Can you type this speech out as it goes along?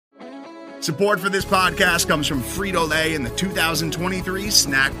Support for this podcast comes from Frito-Lay and the 2023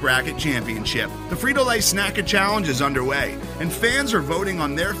 Snack Bracket Championship. The Frito-Lay Snack Challenge is underway, and fans are voting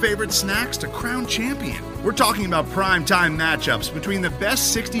on their favorite snacks to crown champion. We're talking about prime-time matchups between the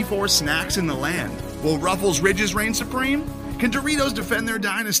best 64 snacks in the land. Will Ruffles Ridges reign supreme? Can Doritos defend their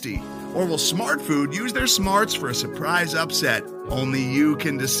dynasty? Or will Smart Food use their smarts for a surprise upset? Only you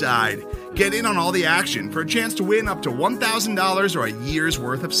can decide. Get in on all the action for a chance to win up to $1,000 or a year's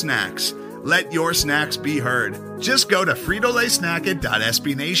worth of snacks. Let your snacks be heard. Just go to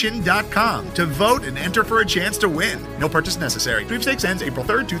fritolaysnacket.sbnation.com to vote and enter for a chance to win. No purchase necessary. Sweepstakes ends April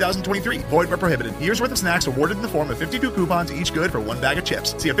 3rd, 2023. Void where prohibited. Year's worth of snacks awarded in the form of 52 coupons, each good for one bag of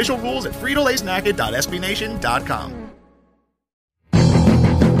chips. See official rules at fritolaysnacket.sbnation.com.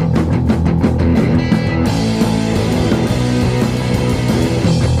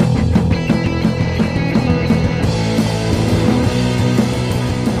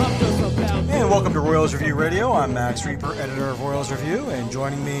 Welcome to Royals Review Radio. I'm Max Reaper, editor of Royals Review, and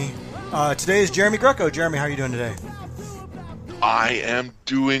joining me today is Jeremy Greco. Jeremy, how are you doing today? I am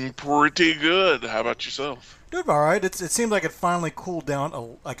doing pretty good. How about yourself? Doing all right. It seems like it finally cooled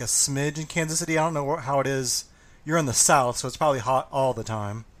down like a smidge in Kansas City. I don't know how it is. You're in the South, so it's probably hot all the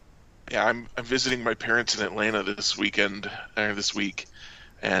time. Yeah, I'm visiting my parents in Atlanta this week, and I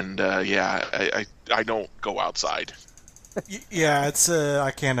don't go outside. Yeah, it's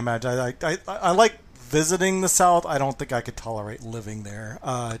I can't imagine. I like visiting the South. I don't think I could tolerate living there.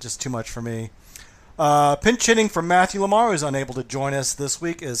 Just too much for me. Pinch hitting for Matthew Lamar, who's unable to join us this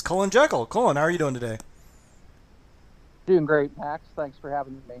week, is Cullen Jekyll. Cullen, how are you doing today? Doing great, Max. Thanks for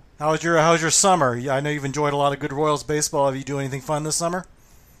having me. How's your summer? Yeah, I know you've enjoyed a lot of good Royals baseball. Have you doing anything fun this summer?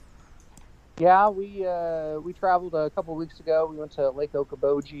 Yeah, we traveled a couple weeks ago. We went to Lake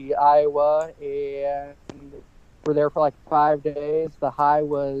Okoboji, Iowa, and we're there for like 5 days. The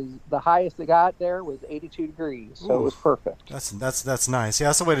highest it got there was 82 degrees, so It was perfect. That's nice. Yeah,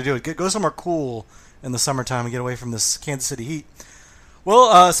 that's the way to do it. Go somewhere cool in the summertime and get away from this Kansas City heat.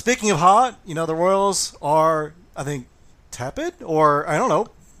 Well, speaking of hot, the Royals are, I think, tepid or I don't know,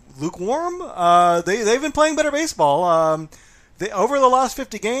 lukewarm. They've been playing better baseball. Over the last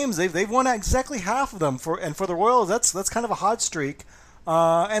 50 games, they've won exactly half of them. For the Royals, that's kind of a hot streak.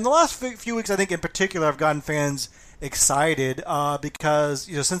 And the last few weeks, I think in particular, I've gotten fans excited because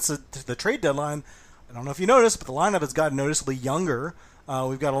since the trade deadline, I don't know if you noticed, but the lineup has gotten noticeably younger.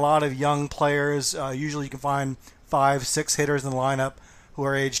 We've got a lot of young players. Usually, you can find 5-6 hitters in the lineup who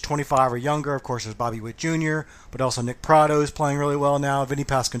are age 25 or younger. Of course, there's Bobby Witt Jr., but also Nick Pratto is playing really well now. Vinny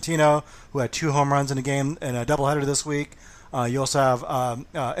Pasquantino, who had 2 home runs in a game in a doubleheader this week. You also have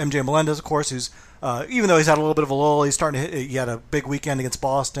MJ Melendez, of course, who's even though he's had a little bit of a lull, he's starting to hit. He had a big weekend against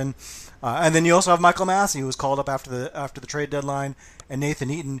Boston, and then you also have Michael Massey, who was called up after the trade deadline, and Nathan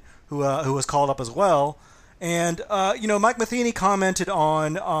Eaton, who was called up as well. And Mike Matheny commented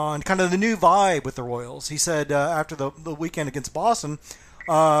on kind of the new vibe with the Royals. He said after the weekend against Boston,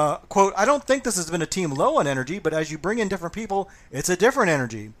 quote, "I don't think this has been a team low on energy, but as you bring in different people, it's a different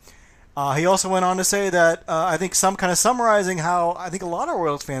energy." He also went on to say that I think some kind of summarizing how I think a lot of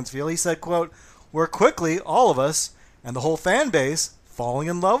Royals fans feel. He said, quote, "We're quickly, all of us, and the whole fan base, falling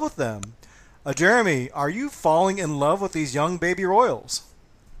in love with them." Jeremy, are you falling in love with these young baby Royals?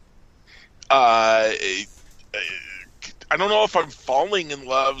 I don't know if I'm falling in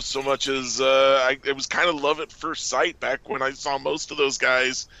love so much as it was kind of love at first sight back when I saw most of those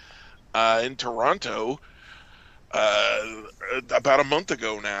guys in Toronto about a month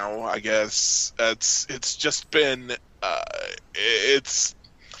ago now, I guess. It's just been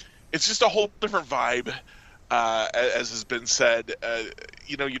it's just a whole different vibe, as has been said.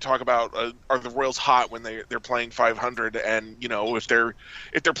 You talk about are the Royals hot when they're playing 500, and if they're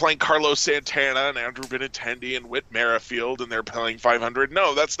playing Carlos Santana and Andrew Benintendi and Whit Merrifield and they're playing 500,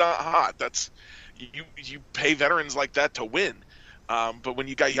 no, that's not hot. That's you pay veterans like that to win. But when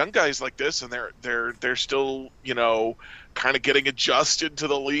you got young guys like this and they're still kind of getting adjusted to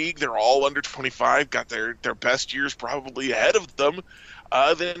the league, they're all under 25, got their best years probably ahead of them.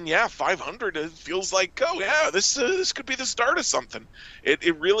 Then 500 it feels like, oh yeah, this could be the start of something.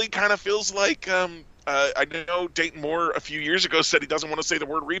 It really kind of feels like I know Dayton Moore a few years ago said he doesn't want to say the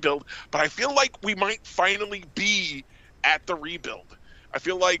word rebuild, but I feel like we might finally be at the rebuild. I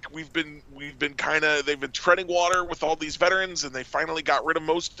feel like they've been treading water with all these veterans, and they finally got rid of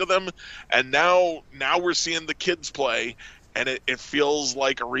most of them, and now we're seeing the kids play, and it feels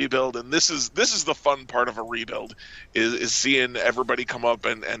like a rebuild. And this is the fun part of a rebuild is seeing everybody come up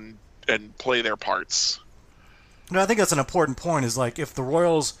and play their parts. No, I think that's an important point. Is like if the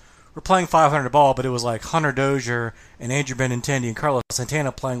Royals were playing 500 ball, but it was like Hunter Dozier and Andrew Benintendi and Carlos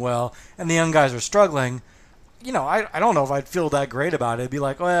Santana playing well, and the young guys are struggling. I don't know if I'd feel that great about it. It'd be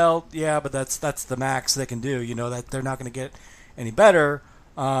like, well, yeah, but that's the max they can do. That they're not going to get any better.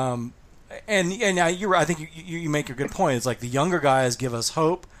 I think you make a good point. It's like the younger guys give us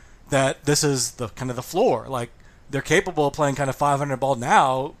hope that this is the kind of the floor. Like they're capable of playing kind of 500 ball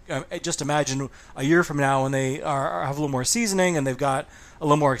now. Just imagine a year from now when they have a little more seasoning and they've got a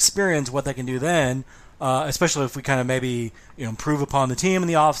little more experience, what they can do then. Especially if we kind of maybe improve upon the team in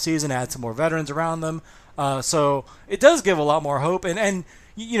the off season, add some more veterans around them. So it does give a lot more hope. And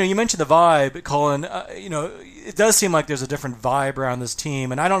you mentioned the vibe, Colin. It does seem like there's a different vibe around this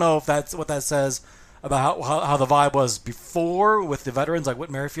team, and I don't know if that's what that says about how the vibe was before with the veterans like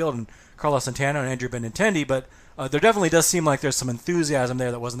Whit Merrifield and Carlos Santana and Andrew Benintendi, but there definitely does seem like there's some enthusiasm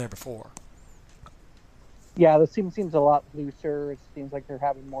there that wasn't there before. Yeah, the team seems a lot looser. It seems like they're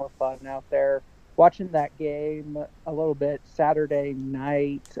having more fun out there. Watching that game a little bit Saturday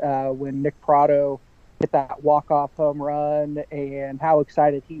night when Nick Prado hit that walk-off home run and how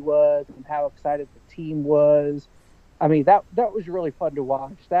excited he was and how excited the team was. I mean, that was really fun to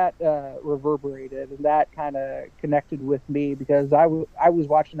watch. That reverberated, and that kind of connected with me because I was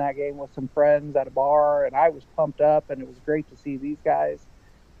watching that game with some friends at a bar, and I was pumped up, and it was great to see these guys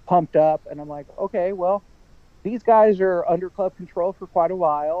pumped up. And I'm like, okay, well, these guys are under club control for quite a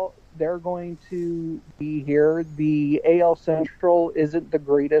while. They're going to be here. The AL Central isn't the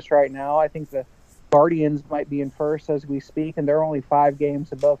greatest right now. I think the Guardians might be in first as we speak, and they're only 5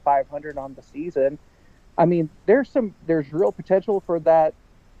 games above 500 on the season. I mean, there's real potential for that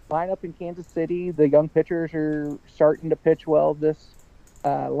lineup in Kansas City. The young pitchers are starting to pitch well this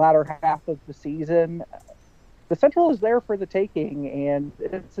latter half of the season. The Central is there for the taking, and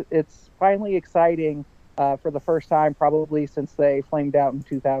it's finally exciting for the first time probably since they flamed out in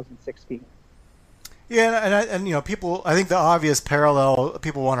 2016. Yeah, and people, I think the obvious parallel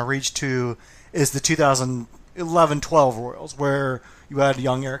people want to reach to is the 2011-12 Royals, where you had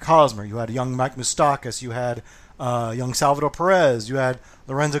young Eric Hosmer, you had young Mike Moustakas, you had young Salvador Perez, you had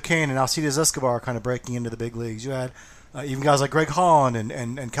Lorenzo Cain and Alcides Escobar kind of breaking into the big leagues. You had even guys like Greg Holland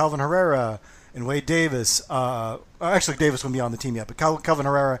and Calvin Herrera and Wade Davis. Actually, Davis wouldn't be on the team yet, but Calvin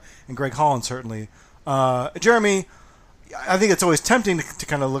Herrera and Greg Holland certainly. Jeremy, I think it's always tempting to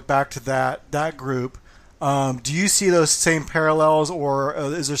kind of look back to that group. Do you see those same parallels, or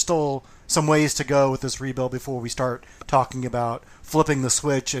is there still some ways to go with this rebuild before we start talking about flipping the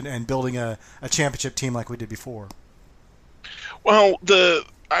switch and building a championship team like we did before? Well,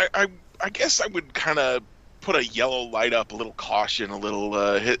 I guess I would kind of put a yellow light up, a little caution, a little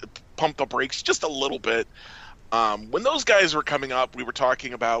pump the brakes just a little bit. When those guys were coming up, we were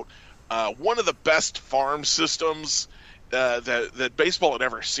talking about one of the best farm systems that baseball had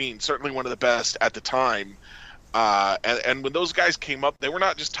ever seen, certainly one of the best at the time. And when those guys came up, they were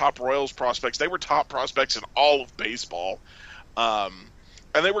not just top Royals prospects; they were top prospects in all of baseball. And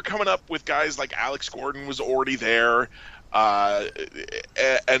they were coming up with guys like Alex Gordon was already there,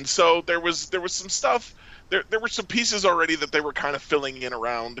 and so there was some stuff. There were some pieces already that they were kind of filling in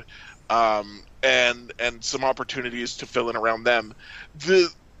around, and some opportunities to fill in around them.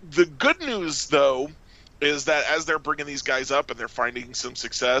 The good news, though, is that as they're bringing these guys up and they're finding some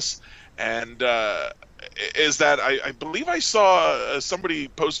success, and is that I believe I saw somebody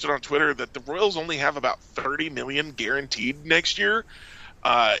posted on Twitter that the Royals only have about $30 million guaranteed next year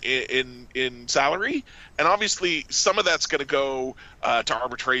in salary, and obviously some of that's going to go to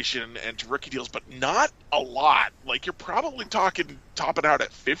arbitration and to rookie deals, but not a lot. Like you're probably topping out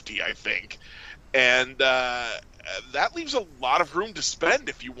at 50, I think, and that leaves a lot of room to spend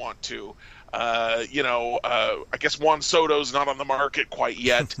if you want to. I guess Juan Soto's not on the market quite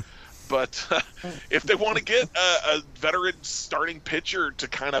yet. But if they want to get a veteran starting pitcher to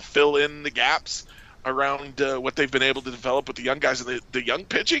kind of fill in the gaps around what they've been able to develop with the young guys, and the young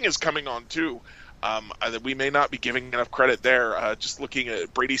pitching is coming on too. We may not be giving enough credit there. Just looking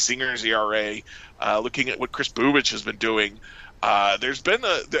at Brady Singer's ERA, looking at what Chris Bubich has been doing, there's been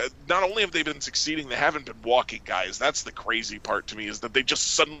not only have they been succeeding, they haven't been walking guys. That's the crazy part to me, is that they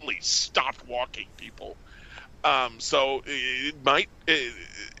just suddenly stopped walking people. So it might.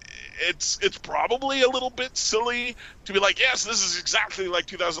 It's probably a little bit silly to be like, yes, this is exactly like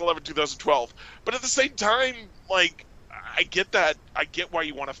 2011, 2012. But at the same time, like, I get that. I get why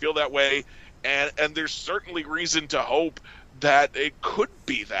you want to feel that way. And there's certainly reason to hope that it could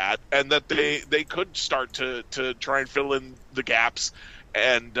be that, and that they could start to try and fill in the gaps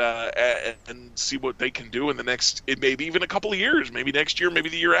and see what they can do in the next, maybe even a couple of years, maybe next year, maybe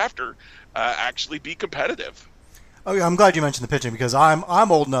the year after, actually be competitive. Oh, yeah, I'm glad you mentioned the pitching because I'm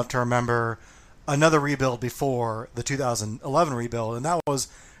old enough to remember another rebuild before the 2011 rebuild, and that was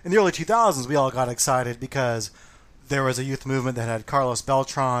in the early 2000s. We all got excited because there was a youth movement that had Carlos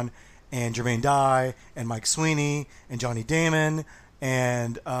Beltran and Jermaine Dye and Mike Sweeney and Johnny Damon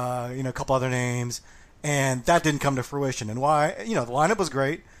and a couple other names, and that didn't come to fruition. And why? The lineup was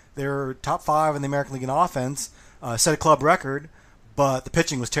great. They were top 5 in the American League in offense, set a club record, but the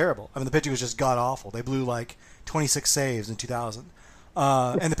pitching was terrible. I mean, the pitching was just god awful. They blew like 26 saves in 2000.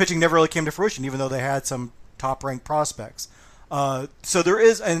 And the pitching never really came to fruition, even though they had some top-ranked prospects. So there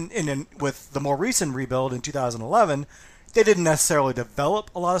is, and with the more recent rebuild in 2011, they didn't necessarily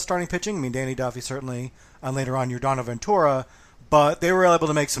develop a lot of starting pitching. I mean, Danny Duffy certainly, and later on Yordano Ventura, but they were able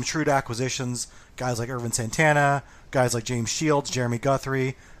to make some shrewd acquisitions, guys like Irvin Santana, guys like James Shields, Jeremy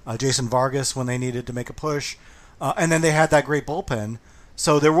Guthrie, Jason Vargas when they needed to make a push. And then they had that great bullpen.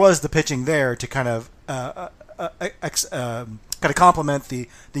 So there was the pitching there to kind of complement the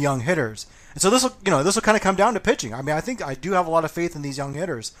young hitters. And so this will kind of come down to pitching. I mean, I think I do have a lot of faith in these young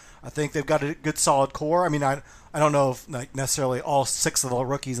hitters. I think they've got a good solid core. I mean, I don't know if necessarily all 6 of the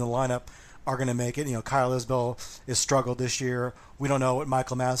rookies in the lineup are going to make it. Kyle Isbell has struggled this year. We don't know what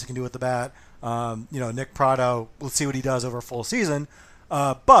Michael Massa can do with the bat. Nick Prado, we'll see what he does over a full season.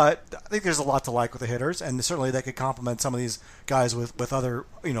 But I think there's a lot to like with the hitters, and certainly they could complement some of these guys with other,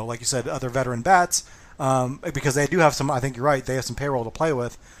 like you said, other veteran bats, because they do have some, I think you're right, they have some payroll to play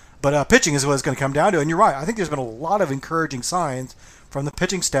with. But pitching is what it's going to come down to, and you're right. I think there's been a lot of encouraging signs from the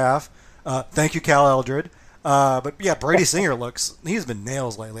pitching staff. Thank you, Cal Eldred. But yeah, Brady Singer he's been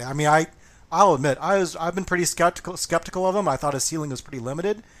nails lately. I mean, I'll admit, I've been pretty skeptical of him. I thought his ceiling was pretty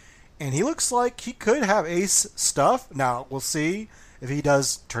limited, and he looks like he could have ace stuff. Now, we'll see if he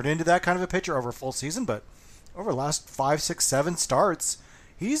does turn into that kind of a pitcher over a full season, but over the last 5, 6, 7 starts,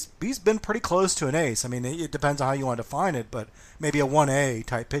 he's been pretty close to an ace. I mean, it depends on how you want to define it, but maybe a 1A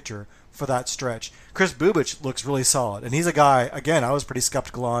type pitcher for that stretch. Chris Bubich looks really solid, and he's a guy, again, I was pretty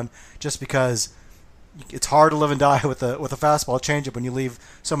skeptical on just because it's hard to live and die with a fastball changeup when you leave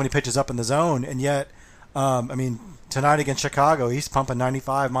so many pitches up in the zone, and yet, tonight against Chicago, he's pumping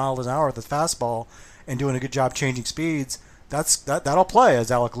 95 miles an hour with his fastball and doing a good job changing speeds. That'll play,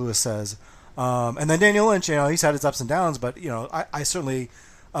 as Alec Lewis says. And then Daniel Lynch, he's had his ups and downs, but I certainly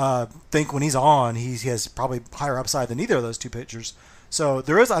think when he's on, he has probably higher upside than either of those two pitchers. So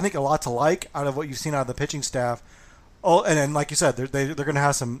there is, I think, a lot to like out of what you've seen out of the pitching staff. Oh, and then, like you said, they're going to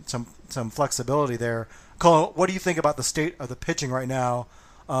have some flexibility there. Colin, what do you think about the state of the pitching right now?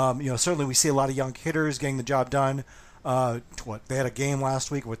 Certainly we see a lot of young hitters getting the job done. They had a game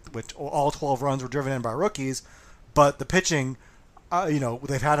last week with all 12 runs were driven in by rookies. But the pitching,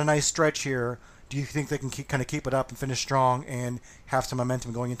 they've had a nice stretch here. Do you think they can keep it up and finish strong and have some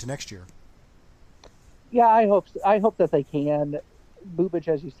momentum going into next year? Yeah, I hope that they can. Bubich,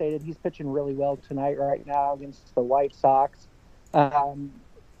 as you stated, he's pitching really well tonight right now against the White Sox.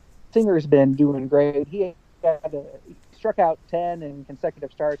 Singer's been doing great. He struck out 10 in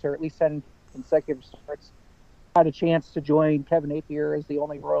consecutive starts, or at least 10 consecutive starts. Had a chance to join Kevin Napier as the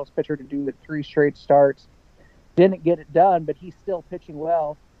only Royals pitcher to do it 3 straight starts. Didn't get it done, but he's still pitching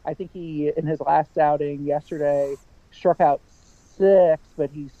well. I think he, in his last outing yesterday, struck out 6,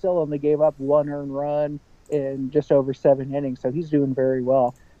 but he still only gave up 1 earned run in just over 7 innings, so he's doing very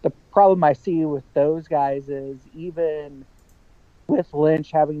well. The problem I see with those guys is even with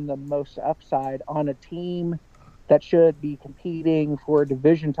Lynch having the most upside on a team that should be competing for a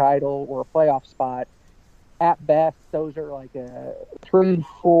division title or a playoff spot, at best, those are like a 3,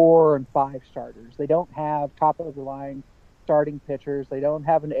 4, and 5 starters. They don't have top-of-the-line starting pitchers. They don't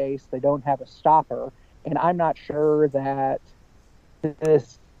have an ace. They don't have a stopper. And I'm not sure that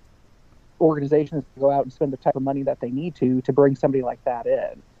this organization is going to go out and spend the type of money that they need to bring somebody like that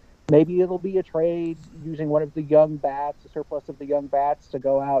in. Maybe it'll be a trade using one of the young bats, a surplus of the young bats, to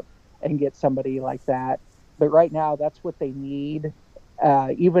go out and get somebody like that. But right now, that's what they need.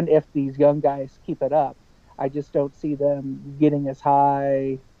 Even if these young guys keep it up, I just don't see them getting as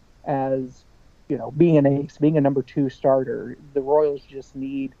high as, being an ace, being a number 2 starter. The Royals just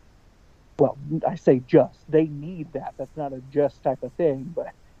need, well, I say they need that. That's not a just type of thing, but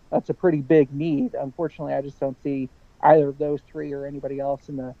that's a pretty big need. Unfortunately, I just don't see either of those 3 or anybody else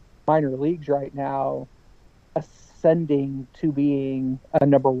in the minor leagues right now ascending to being a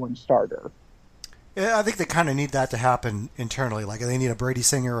number 1 starter. Yeah, I think they kind of need that to happen internally. Like they need a Brady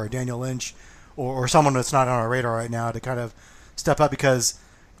Singer or a Daniel Lynch or someone that's not on our radar right now to kind of step up because,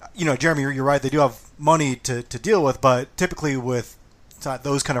 Jeremy, you're right. They do have money to deal with, but typically with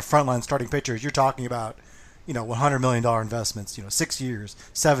those kind of frontline starting pitchers, you're talking about, $100 million investments, 6 years,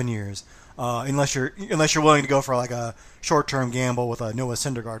 7 years. unless you're willing to go for like a short-term gamble with a Noah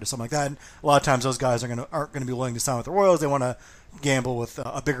Syndergaard or something like that. And a lot of times those guys aren't going to be willing to sign with the Royals. They want to gamble with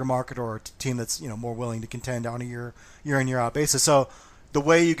a bigger market or a team that's more willing to contend on a year in year out basis. So the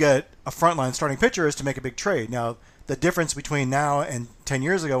way you get a frontline starting pitcher is to make a big trade. Now the difference between now and 10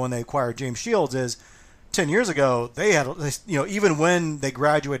 years ago when they acquired James Shields is 10 years ago, even when they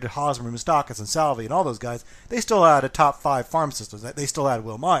graduated Hosmer, Moustakas, and Salvi and all those guys, they still had a top 5 farm system. They still had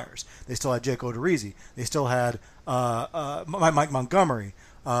Will Myers. They still had Jake Odorizzi. They still had Mike Montgomery.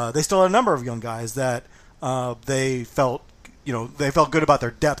 They still had a number of young guys that they felt good about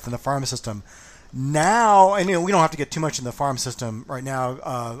their depth in the farm system. Now, and we don't have to get too much in the farm system right now.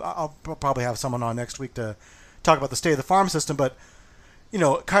 I'll probably have someone on next week to talk about the state of the farm system, but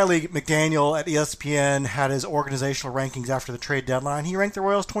Kylie McDaniel at ESPN had his organizational rankings after the trade deadline. He ranked the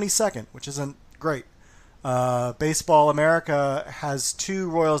Royals 22nd, which isn't great. Baseball America has 2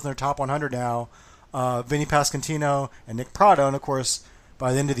 Royals in their top 100 now, Vinny Pasquantino and Nick Pratto. And, of course,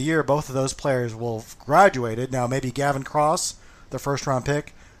 by the end of the year, both of those players will have graduated. Now, maybe Gavin Cross, the first-round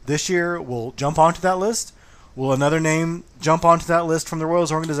pick this year, will jump onto that list. Will another name jump onto that list from the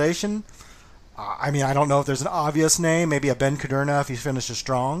Royals organization? I don't know if there's an obvious name. Maybe a Ben Caderna if he finishes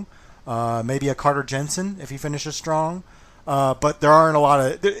strong. Maybe a Carter Jensen if he finishes strong. But there aren't a lot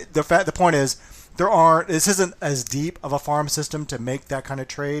of... The point is, this isn't as deep of a farm system to make that kind of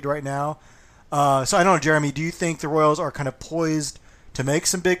trade right now. So I don't know, Jeremy, do you think the Royals are kind of poised to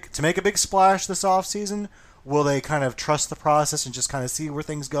make a big splash this offseason? Will they kind of trust the process and just kind of see where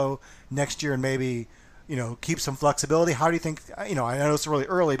things go next year and maybe... keep some flexibility? How do you think, I know it's really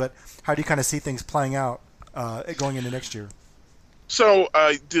early, but how do you kind of see things playing out going into next year? So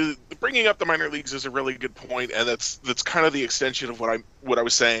bringing up the minor leagues is a really good point, and that's kind of the extension of what I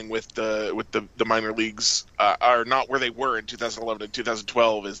was saying with the minor leagues are not where they were in 2011 and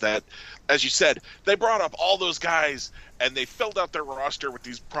 2012. Is that, as you said, they brought up all those guys and they filled out their roster with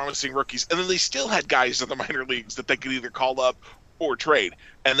these promising rookies, and then they still had guys in the minor leagues that they could either call up or trade,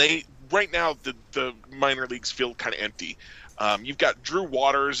 and right now the minor leagues feel kind of empty. You've got Drew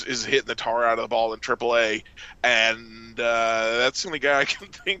Waters is hitting the tar out of the ball in AAA, and that's the only guy I can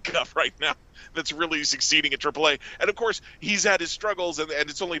think of right now that's really succeeding at AAA. And of course, he's had his struggles, and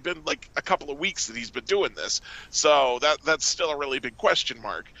it's only been like a couple of weeks that he's been doing this. So that's still a really big question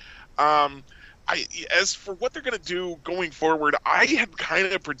mark. As for what they're going to do going forward, I had kind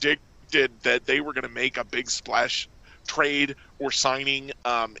of predicted that they were going to make a big splash trade or signing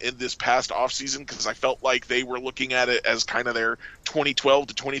in this past offseason, because I felt like they were looking at it as kind of their 2012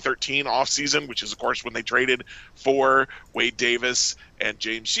 to 2013 offseason, which is, of course, when they traded for Wade Davis and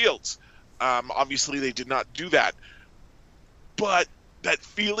James Shields. Obviously, they did not do that. But that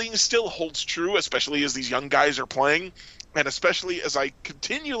feeling still holds true, especially as these young guys are playing. And especially as I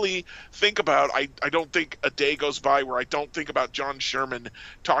continually think about, I don't think a day goes by where I don't think about John Sherman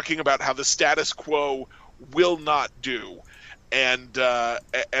talking about how the status quo will not do. And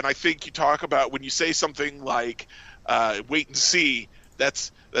I think you talk about when you say something like wait and see,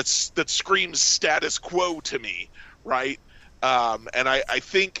 that screams status quo to me, right? And I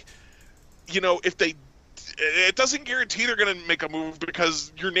think, if it doesn't guarantee they're going to make a move,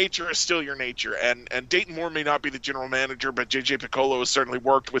 because your nature is still your nature. And Dayton Moore may not be the general manager, but J.J. Piccolo has certainly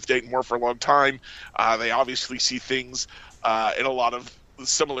worked with Dayton Moore for a long time. They obviously see things in a lot of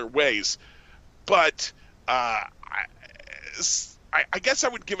similar ways. But I guess I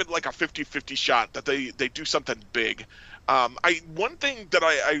would give it like a 50-50 shot that they do something big. One thing that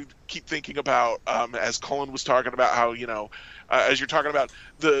I keep thinking about, as Colin was talking about how, as you're talking about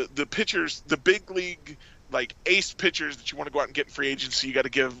the pitchers, the big league, like ace pitchers that you want to go out and get in free agency, you got to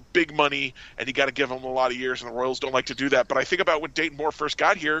give big money and you got to give them a lot of years, and the Royals don't like to do that. But I think about when Dayton Moore first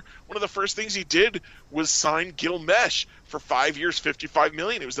got here, one of the first things he did was sign Gil Mesh for 5 years, $55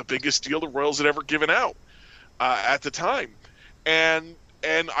 million. It was the biggest deal the Royals had ever given out at the time. And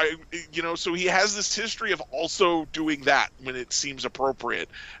so he has this history of also doing that when it seems appropriate.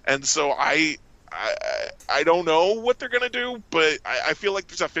 And so I don't know what they're going to do, but I feel like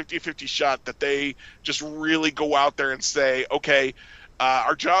there's a 50-50 shot that they just really go out there and say, okay,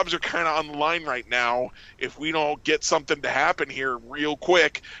 our jobs are kind of on the line right now. If we don't get something to happen here real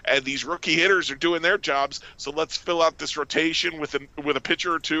quick, and these rookie hitters are doing their jobs, so let's fill out this rotation with a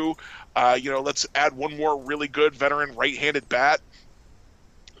pitcher or two. Let's add one more really good veteran right-handed bat,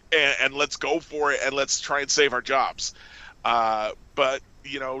 and let's go for it, and let's try and save our jobs. But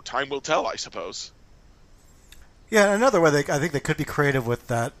time will tell, I suppose. Yeah, another way I think they could be creative with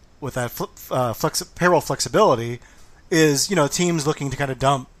that payroll flexibility is teams looking to kind of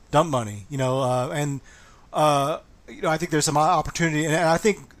dump money. I think there's some opportunity, and I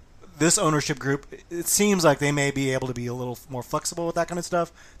think this ownership group, it seems like they may be able to be a little more flexible with that kind of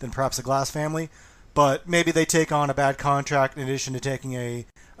stuff than perhaps the Glass family. But maybe they take on a bad contract in addition to taking a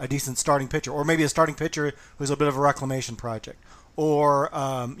decent starting pitcher, or maybe a starting pitcher who's a bit of a reclamation project, or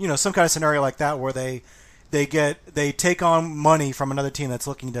some kind of scenario like that where they take on money from another team that's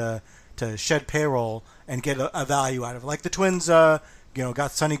looking to shed payroll and get a value out of it. Like the Twins,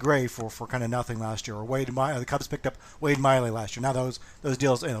 got Sonny Gray for kind of nothing last year, or the Cubs picked up Wade Miley last year. Now those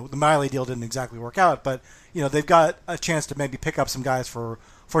deals, the Miley deal didn't exactly work out, but they've got a chance to maybe pick up some guys for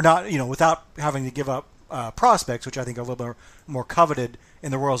not without having to give up prospects, which I think are a little bit more coveted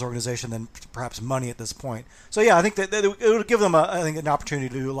in the Royals organization than perhaps money at this point. So yeah, I think that it would give them an opportunity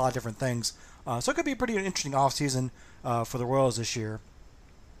to do a lot of different things. So it could be a pretty interesting offseason for the Royals this year.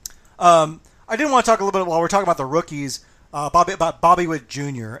 I did want to talk a little bit while we're talking about the rookies, about Bobby Witt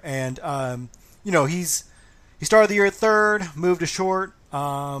Jr. And he started the year at third, moved to short.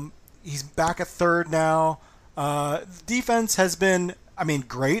 He's back at third now. Defense has been,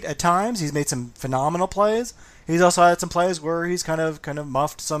 great at times. He's made some phenomenal plays. He's also had some plays where he's kind of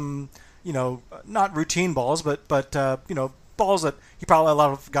muffed some, not routine balls, but balls that he probably a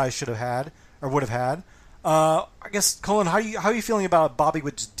lot of guys should have had or would have had. I guess, Colin, how are you feeling about Bobby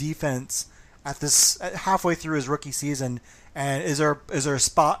Witt's defense at halfway through his rookie season? And is there a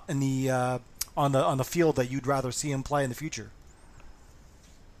spot in the on the field that you'd rather see him play in the future?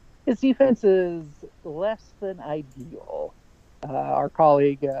 His defense is less than ideal. Our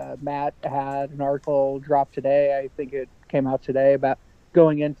colleague Matt had an article dropped today. I think it came out today about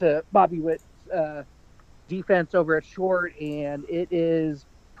going into Bobby Witt's defense over at short, and it is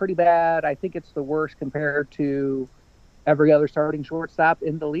pretty bad. I think it's the worst compared to every other starting shortstop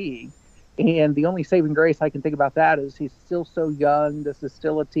in the league. And the only saving grace I can think about that is he's still so young. This is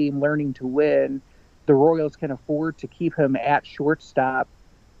still a team learning to win. The Royals can afford to keep him at shortstop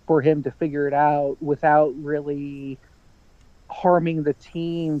for him to figure it out without really harming the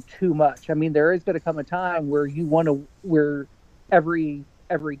team too much. There is going to come a time where where every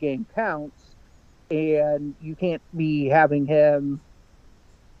game counts, and you can't be having him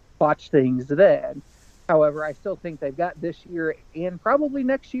botch things then. However, I still think they've got this year and probably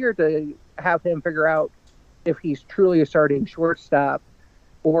next year to have him figure out if he's truly a starting shortstop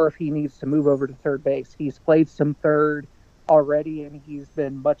or if he needs to move over to third base. He's played some third already, and he's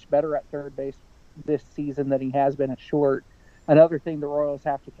been much better at third base this season than he has been at short. Another thing the Royals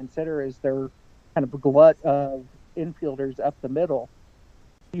have to consider is their kind of a glut of infielders up the middle.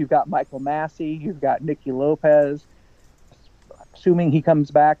 You've got Michael Massey, you've got Nicky Lopez. Assuming he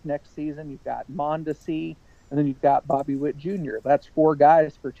comes back next season, you've got Mondesi, and then you've got Bobby Witt Jr. That's 4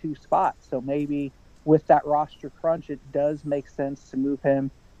 guys for 2 spots. So maybe with that roster crunch, it does make sense to move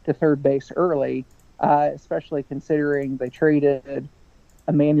him to third base early, especially considering they traded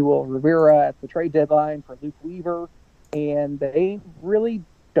Emmanuel Rivera at the trade deadline for Luke Weaver, and they really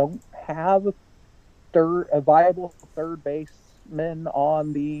don't have a viable third baseman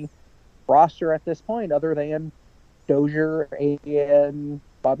on the roster at this point other than Dozier and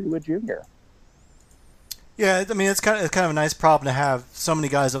Bobby Witt Jr. Yeah, it's kind of a nice problem to have so many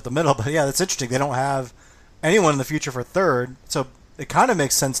guys up the middle, but yeah, that's interesting. They don't have anyone in the future for third, so it kind of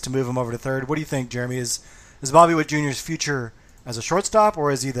makes sense to move him over to third. What do you think, Jeremy? Is Bobby Witt Jr.'s future as a shortstop,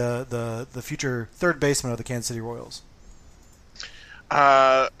 or is he the future third baseman of the Kansas City Royals?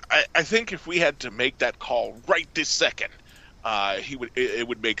 I think if we had to make that call right this second, it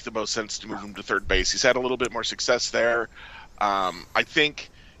would make the most sense to move him to third base. He's had a little bit more success there. I think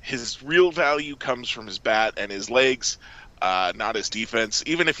his real value comes from his bat and his legs, not his defense.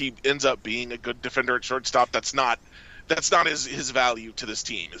 Even if he ends up being a good defender at shortstop, that's not his value to this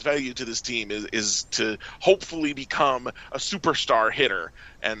team. His value to this team is to hopefully become a superstar hitter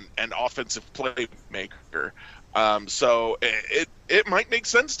and offensive playmaker. So it might make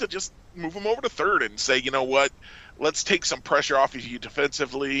sense to just move him over to third and say, you know what, let's take some pressure off of you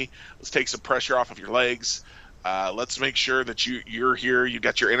defensively. Let's take some pressure off of your legs. Let's make sure that you're here, you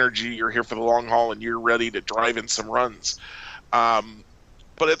got your energy, you're here for the long haul, and you're ready to drive in some runs.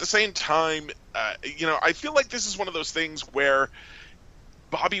 But at the same time, I feel like this is one of those things where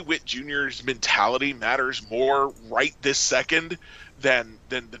Bobby Witt Jr.'s mentality matters more right this second than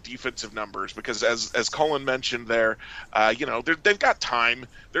the defensive numbers, because as Colin mentioned there, they've got time.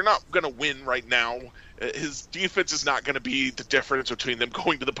 They're not going to win right now. His defense is not going to be the difference between them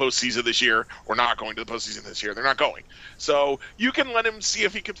going to the postseason this year or not going to the postseason this year. They're not going. So you can let him see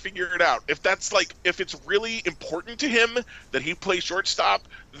if he can figure it out. If it's really important to him that he play shortstop,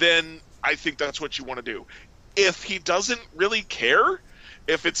 then I think that's what you want to do. If he doesn't really care,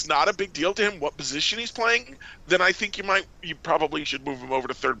 If it's not a big deal to him what position he's playing, then I think you probably should move him over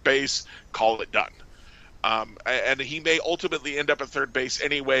to third base, call it done. And he may ultimately end up at third base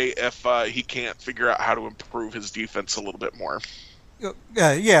anyway if he can't figure out how to improve his defense a little bit more.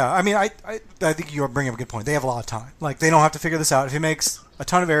 Yeah. I mean, I think you're bringing up a good point. They have a lot of time. Like, they don't have to figure this out. If he makes a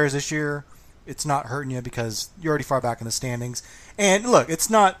ton of errors this year, it's not hurting you because you're already far back in the standings. And look,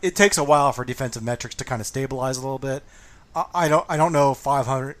 it takes a while for defensive metrics to kind of stabilize a little bit. I don't know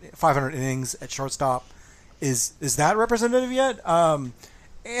 500 innings at shortstop is that representative yet? And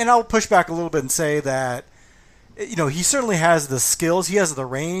I'll push back a little bit and say that, he certainly has the skills, he has the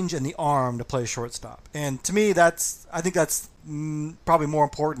range and the arm to play shortstop. And to me, I think that's probably more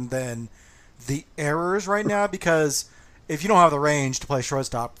important than the errors right now, because if you don't have the range to play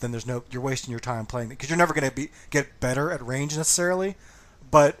shortstop, then you're wasting your time playing it, because you're never going to get better at range necessarily.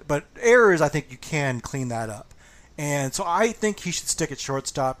 But errors, I think you can clean that up. And so I think he should stick at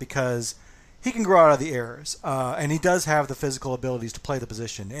shortstop because he can grow out of the errors, and he does have the physical abilities to play the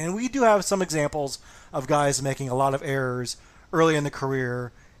position. And we do have some examples of guys making a lot of errors early in the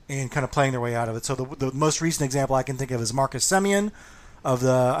career and kind of playing their way out of it. So the most recent example I can think of is Marcus Semien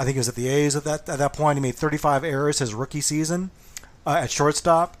I think he was at the A's at that point. He made 35 errors his rookie season at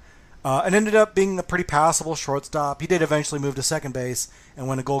shortstop, and ended up being a pretty passable shortstop. He did eventually move to second base and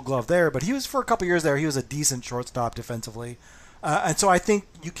win a Gold Glove there, but for a couple years there, he was a decent shortstop defensively. And so I think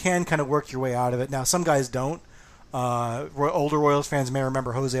you can kind of work your way out of it. Now, some guys don't. Older Royals fans may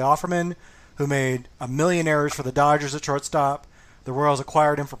remember Jose Offerman, who made a million errors for the Dodgers at shortstop. The Royals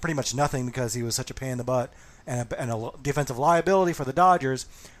acquired him for pretty much nothing because he was such a pain in the butt and a defensive liability for the Dodgers.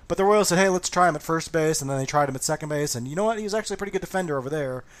 But the Royals said, hey, let's try him at first base, and then they tried him at second base. And you know what? He was actually a pretty good defender over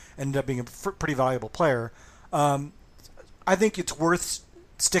there, ended up being a pretty valuable player. I think it's worth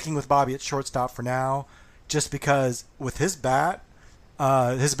sticking with Bobby at shortstop for now, just because with his bat,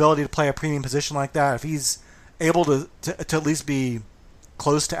 his ability to play a premium position like that, if he's able to at least be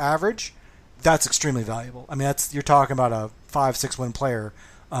close to average, that's extremely valuable. I mean, you're talking about a 5-6 win player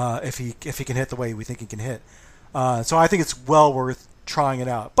if he can hit the way we think he can hit. So I think it's well worth trying it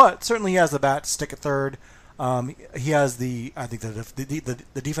out. But certainly he has the bat to stick at third. He has the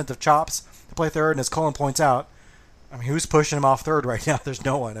defensive chops to play third, and as Colin points out, I mean, who's pushing him off third right now? There's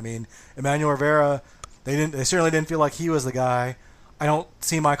no one. I mean, Emmanuel Rivera, they certainly didn't feel like he was the guy. I don't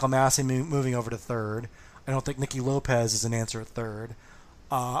see Michael Massey moving over to third. I don't think Nicky Lopez is an answer at third.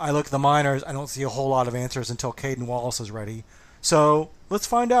 I look at the minors. I don't see a whole lot of answers until Caden Wallace is ready. So let's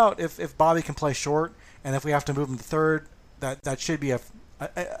find out if Bobby can play short, and if we have to move him to third, that should be a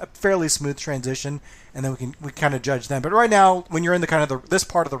fairly smooth transition, and then we kind of judge then. But right now, when you're in the kind of this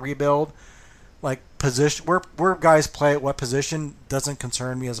part of the rebuild, like position where guys play at what position doesn't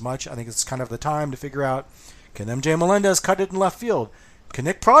concern me as much. I think it's kind of the time to figure out, can MJ Melendez cut it in left field? Can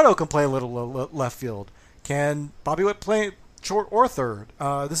Nick Pratto play a little left field? Can Bobby Witt play short or third?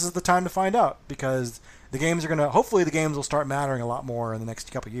 This is the time to find out, because hopefully the games will start mattering a lot more in the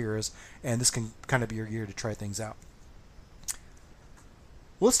next couple of years, and this can kind of be your year to try things out.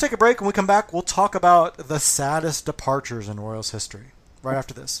 Let's take a break. When we come back, we'll talk about the saddest departures in Royals history right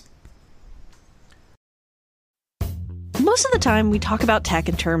after this. Most of the time, we talk about tech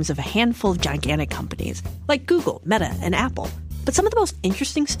in terms of a handful of gigantic companies, like Google, Meta, and Apple. But some of the most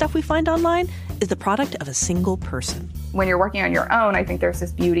interesting stuff we find online is the product of a single person. When you're working on your own, I think there's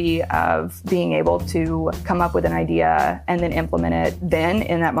this beauty of being able to come up with an idea and then implement it then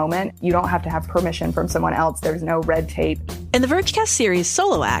in that moment. You don't have to have permission from someone else. There's no red tape. In the Vergecast series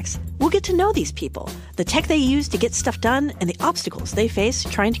Solo Acts, we'll get to know these people, the tech they use to get stuff done, and the obstacles they face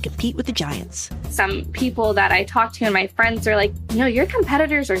trying to compete with the giants. Some people that I talk to and my friends are like, your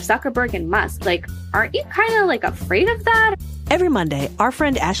competitors are Zuckerberg and Musk. Like, aren't you kind of like afraid of that? Every Monday, our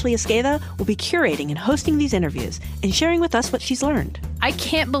friend Ashley Esqueda will be curating and hosting these interviews and sharing with us what she's learned. I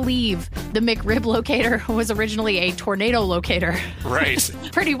can't believe the McRib locator was originally a tornado locator. Right.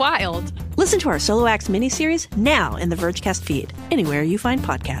 Pretty wild. Listen to our Solo Acts miniseries now in the Vergecast feed, anywhere you find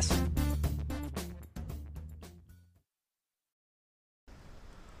podcasts.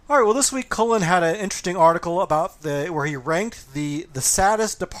 All right, well, this week Cullen had an interesting article about where he ranked the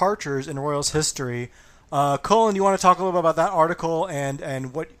saddest departures in Royals history. Cullen, you want to talk a little bit about that article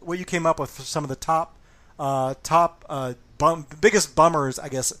and what you came up with for some of the biggest bummers, I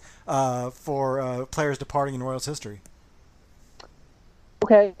guess, for players departing in Royals history?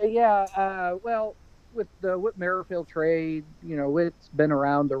 Okay, yeah. Well, with the Whit Merrifield trade, Whit's been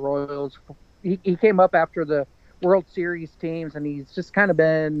around the Royals. He came up after the World Series teams, and he's just kind of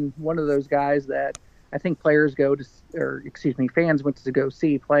been one of those guys that I think fans went to go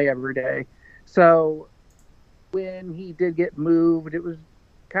see play every day. So when he did get moved, it was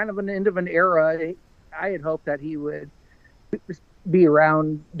kind of an end of an era. I had hoped that he would be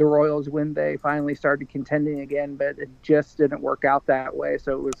around the Royals when they finally started contending again, but it just didn't work out that way.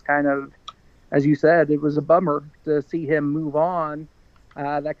 So it was kind of, as you said, it was a bummer to see him move on.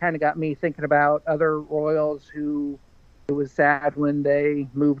 That kind of got me thinking about other Royals who it was sad when they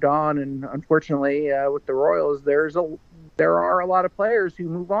moved on. And unfortunately, with the Royals, there are a lot of players who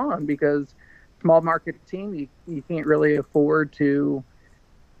move on because small market team, you can't really afford to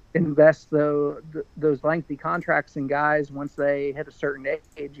invest those lengthy contracts in guys once they hit a certain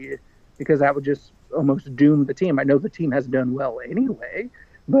age, because that would just almost doom the team. I know the team has done well anyway,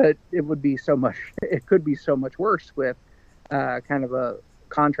 but it could be so much worse with kind of a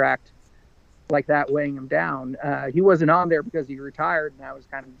contract like that weighing him down. He wasn't on there because he retired, and I was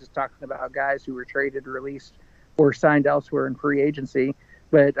kind of just talking about guys who were traded, released, or signed elsewhere in free agency.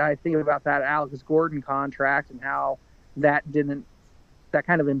 But I think about that Alex Gordon contract and how that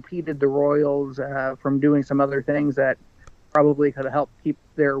kind of impeded the Royals from doing some other things that probably could have helped keep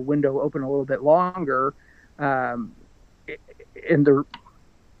their window open a little bit longer.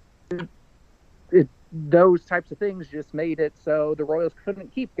 Those types of things just made it so the Royals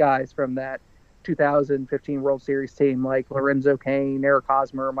couldn't keep guys from that 2015 World Series team like Lorenzo Cain, Eric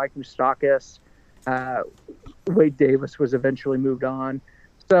Hosmer, Mike Moustakas. Wade Davis was eventually moved on.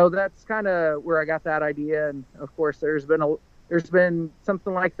 So that's kind of where I got that idea. And of course, there's been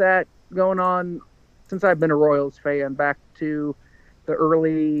something like that going on since I've been a Royals fan, back to the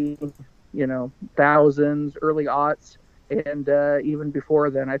early, thousands, early aughts. And even before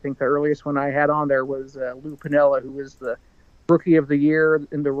then, I think the earliest one I had on there was Lou Piniella, who was the Rookie of the Year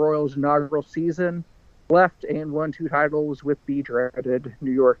in the Royals' inaugural season, left and won 2 titles with the dreaded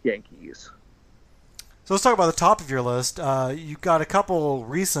New York Yankees. So let's talk about the top of your list. You've got a couple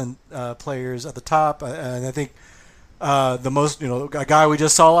recent players at the top, and I think the most, a guy we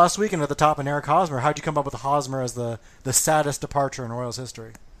just saw last week and at the top, and Eric Hosmer. How'd you come up with Hosmer as the saddest departure in Royals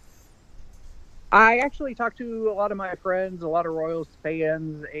history? I actually talked to a lot of my friends, a lot of Royals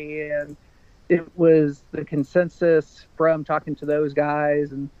fans, and it was the consensus from talking to those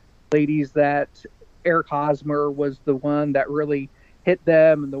guys and ladies that Eric Hosmer was the one that really hit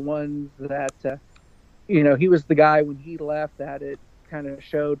them, and the ones that, he was the guy when he left that it kind of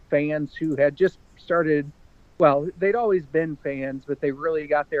showed fans who had just started, well, they'd always been fans, but they really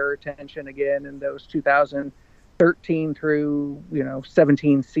got their attention again in those 2013 through,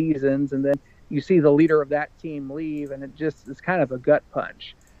 17 seasons. And then you see the leader of that team leave, and it just is kind of a gut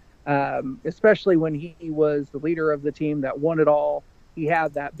punch, especially when he was the leader of the team that won it all. He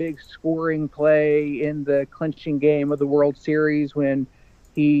had that big scoring play in the clinching game of the World Series when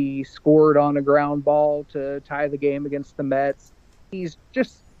he scored on a ground ball to tie the game against the Mets. He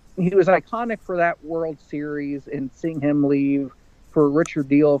was iconic for that World Series, and seeing him leave for a richer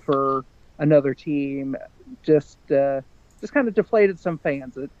deal for another team just kind of deflated some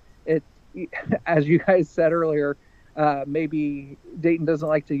fans. It as you guys said earlier, maybe Dayton doesn't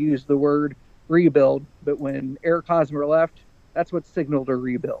like to use the word rebuild, but when Eric Hosmer left, that's what signaled a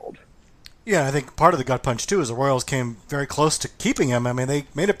rebuild. Yeah, I think part of the gut punch, too, is the Royals came very close to keeping him. I mean, they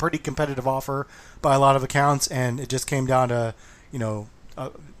made a pretty competitive offer by a lot of accounts, and it just came down to,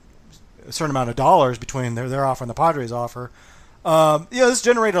 a certain amount of dollars between their offer and the Padres' offer. This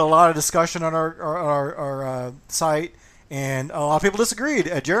generated a lot of discussion on our site, and a lot of people disagreed.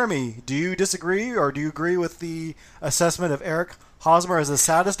 Jeremy, do you disagree, or do you agree with the assessment of Eric Hosmer as the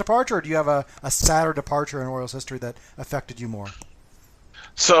saddest departure, or do you have a sadder departure in Royals history that affected you more?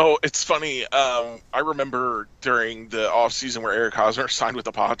 So it's funny. I remember during the offseason where Eric Hosmer signed with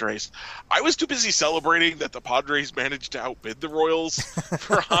the Padres, I was too busy celebrating that the Padres managed to outbid the Royals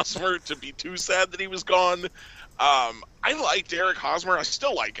for Hosmer to be too sad that he was gone. I liked Eric Hosmer. I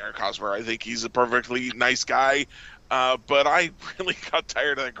still like Eric Hosmer. I think he's a perfectly nice guy. But I really got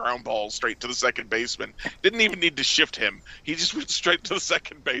tired of that ground ball straight to the second baseman. Didn't even need to shift him. He just went straight to the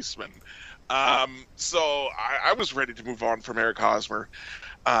second baseman. So I was ready to move on from Eric Hosmer.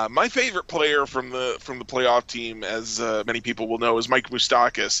 My favorite player from the playoff team, as many people will know, is Mike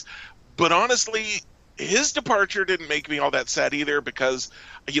Moustakas. But honestly, his departure didn't make me all that sad either, because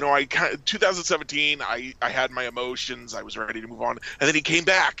 2017 I had my emotions. I was ready to move on, and then he came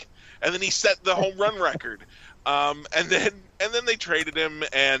back, and then he set the home run record. And then they traded him,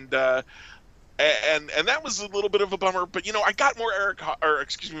 and that was a little bit of a bummer. But I got more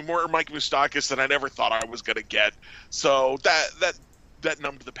Mike Moustakas than I never thought I was going to get. So that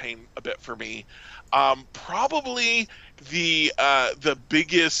numbed the pain a bit for me. Probably the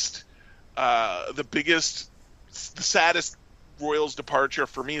saddest Royals departure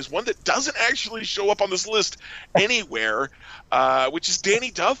for me is one that doesn't actually show up on this list anywhere, which is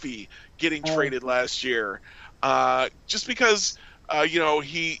Danny Duffy getting traded last year. Just because,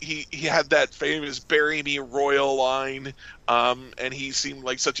 he had that famous "bury me Royal" line, and he seemed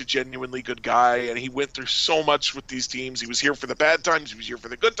like such a genuinely good guy, and he went through so much with these teams. He was here for the bad times, he was here for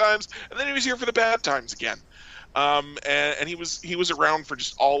the good times, and then he was here for the bad times again. And he was around for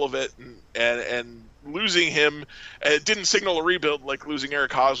just all of it, and losing him, it didn't signal a rebuild like losing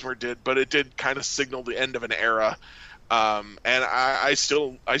Eric Hosmer did, but it did kind of signal the end of an era. And I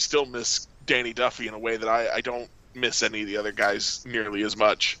still miss Danny Duffy in a way that I don't miss any of the other guys nearly as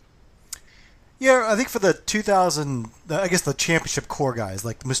much. Yeah, I think for the 2000, I guess the championship core guys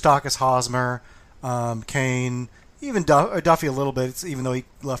like Moustakas, Hosmer, Kane, even Duffy a little bit, even though he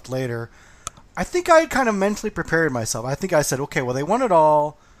left later. I think I kind of mentally prepared myself. I think I said, okay, well, they won it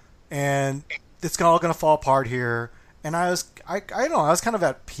all, and it's all going to fall apart here. And I don't know, I was kind of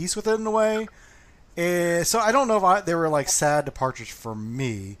at peace with it in a way. So I don't know if they were like sad departures for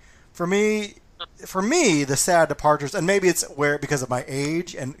me. For me, the sad departures, and maybe it's because of my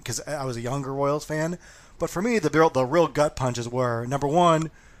age and because I was a younger Royals fan, but for me, the real gut punches were, number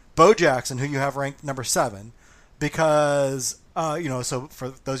one, Bo Jackson, who you have ranked number 7, because, so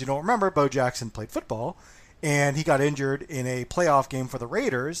for those who don't remember, Bo Jackson played football, and he got injured in a playoff game for the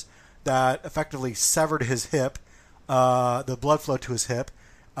Raiders that effectively severed his hip, the blood flow to his hip,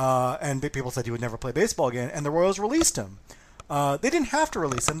 and people said he would never play baseball again, and the Royals released him. They didn't have to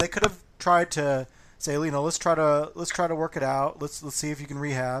release him. They could have tried to say, let's try to work it out. Let's see if you can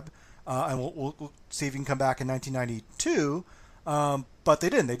rehab, and we'll see if you can come back in 1992. But they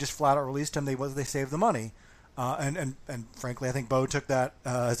didn't. They just flat out released him. They saved the money, and frankly, I think Bo took that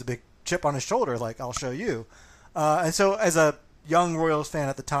as a big chip on his shoulder. Like, I'll show you. And so, as a young Royals fan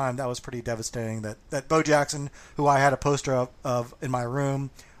at the time, that was pretty devastating. That Bo Jackson, who I had a poster of in my room,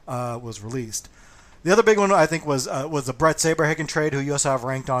 was released. The other big one, I think, was the Brett Saberhagen trade, who you also have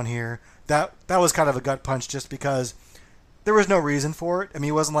ranked on here. That was kind of a gut punch just because there was no reason for it. I mean,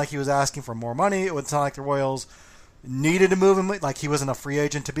 it wasn't like he was asking for more money. It wasn't like the Royals needed to move him. Like, he wasn't a free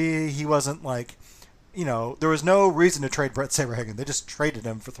agent to be. He wasn't like, there was no reason to trade Brett Saberhagen. They just traded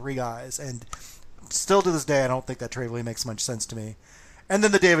him for 3 guys. And still to this day, I don't think that trade really makes much sense to me. And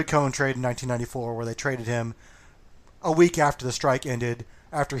then the David Cohn trade in 1994, where they traded him a week after the strike ended,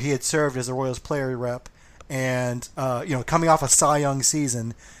 after he had served as a Royals player rep, and coming off a Cy Young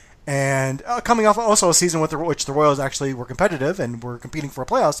season, and coming off also a season which the Royals actually were competitive and were competing for a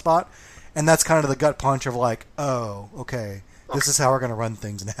playoff spot, and that's kind of the gut punch of like, oh, okay, this is how we're going to run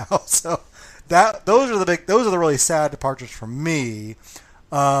things now. So those are the really sad departures for me.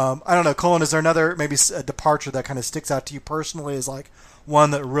 I don't know, Colin, is there another maybe a departure that kind of sticks out to you personally as like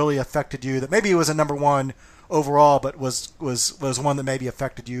one that really affected you, that maybe it was a number 1 overall, but was one that maybe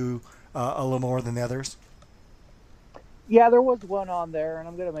affected you a little more than the others? Yeah, there was one on there, and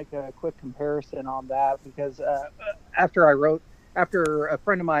I'm going to make a quick comparison on that because after a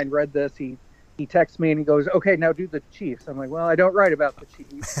friend of mine read this, he texts me and he goes, "Okay, now do the Chiefs." I'm like, "Well, I don't write about the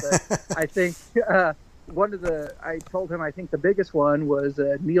Chiefs, but I think I told him I think the biggest one was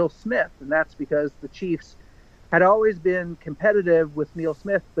Neil Smith, and that's because the Chiefs had always been competitive with Neil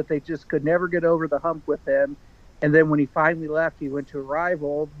Smith, but they just could never get over the hump with him. And then when he finally left, he went to a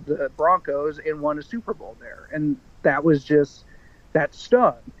rival, the Broncos, and won a Super Bowl there. And that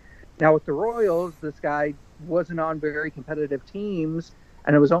stung. Now with the Royals, this guy wasn't on very competitive teams,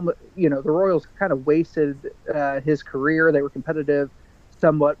 and it was almost, the Royals kind of wasted his career. They were competitive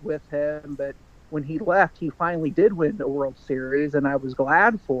somewhat with him, but when he left, he finally did win the World Series, and I was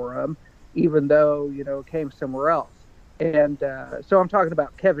glad for him, even though, it came somewhere else. And so I'm talking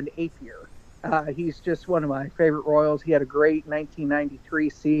about Kevin Appier. He's just one of my favorite Royals. He had a great 1993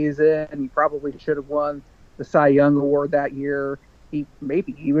 season, and he probably should have won the Cy Young Award that year. He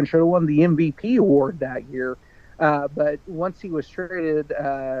maybe even should have won the MVP award that year. But once he was traded,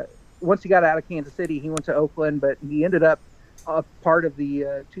 once he got out of Kansas City, he went to Oakland, but he ended up a part of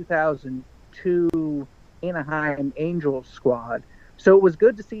the 2002 Anaheim Angels squad. So it was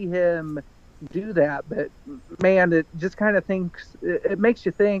good to see him do that. But, man, it just kind of it makes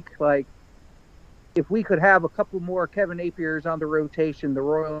you think, like, if we could have a couple more Kevin Appiers on the rotation, the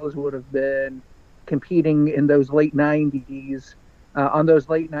Royals would have been competing in those late 90s, on those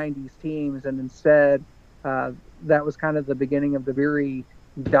late 90s teams. And instead, that was kind of the beginning of the very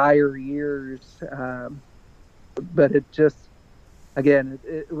dire years. But it just, again,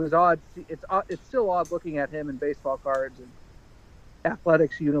 it was odd. It's still odd looking at him in baseball cards and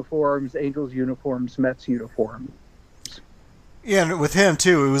Athletics uniforms, Angels uniforms, Mets uniforms. Yeah, and with him,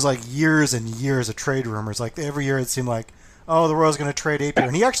 too, it was like years and years of trade rumors. Like, every year it seemed like oh, the Royals going to trade Appier,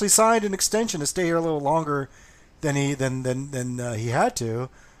 and he actually signed an extension to stay here a little longer than he had to.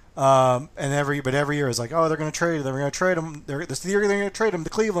 And every year is like, oh, they're going to trade him. This year they're going to trade him to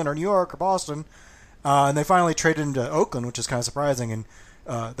Cleveland or New York or Boston, and they finally traded him to Oakland, which is kind of surprising. And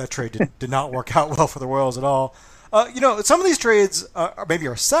that trade did not work out well for the Royals at all. Some of these trades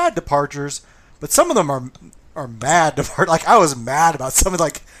are sad departures, but some of them are mad departures. Like I was mad about some of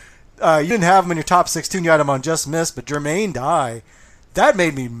you didn't have him in your top 16, you had him on just miss, but Jermaine Dye, that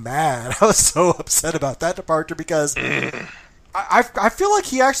made me mad. I was so upset about that departure because I feel like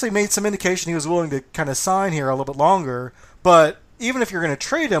he actually made some indication he was willing to kind of sign here a little bit longer. But even if you're going to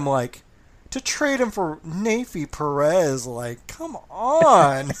trade him, to trade him for Neifi Perez, come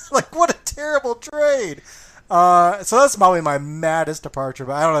on. What a terrible trade. So that's probably my maddest departure.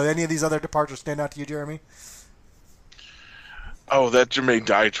 But I don't know, any of these other departures stand out to you, Jeremy? Oh, that Jermaine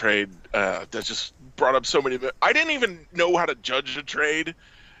Dye trade, that just brought up so many. I didn't even know how to judge a trade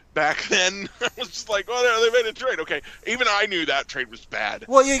back then. I was just like, oh, they made a trade. Okay. Even I knew that trade was bad.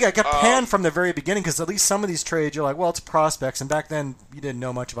 Well, yeah, you got panned from the very beginning because at least some of these trades, you're like, well, it's prospects. And back then, you didn't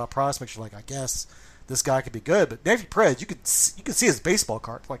know much about prospects. You're like, I guess this guy could be good. But Neifi Perez, you could see his baseball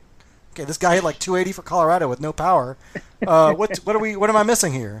card. Okay, this guy hit 280 for Colorado with no power. What am I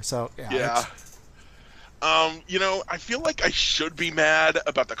missing here? So, yeah. I feel like I should be mad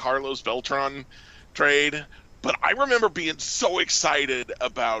about the Carlos Beltran trade, but I remember being so excited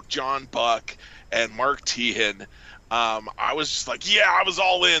about John Buck and Mark Teahen. I was just like, yeah, I was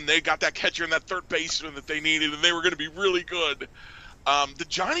all in. They got that catcher and that third baseman that they needed, and they were going to be really good. The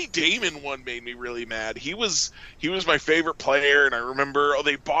Johnny Damon one made me really mad. He was my favorite player, and I remember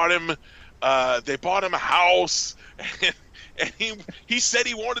they bought him a house, and he said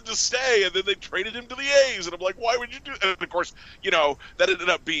he wanted to stay, and then they traded him to the A's, and I'm like, why would you do? And of course, that ended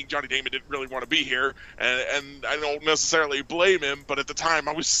up being Johnny Damon didn't really want to be here, and I don't necessarily blame him, but at the time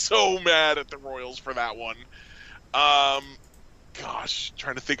I was so mad at the Royals for that one.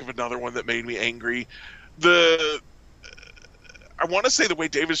 Trying to think of another one that made me angry. I want to say the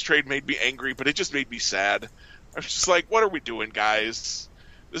Wade Davis trade made me angry, but it just made me sad. I was just like, what are we doing, guys?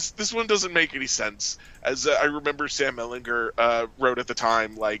 This one doesn't make any sense. As I remember Sam Ellinger wrote at the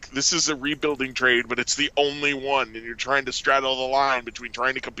time, this is a rebuilding trade, but it's the only one, and you're trying to straddle the line between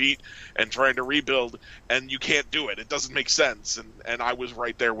trying to compete and trying to rebuild, and you can't do it. It doesn't make sense, and I was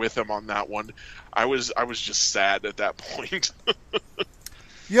right there with him on that one. I was just sad at that point.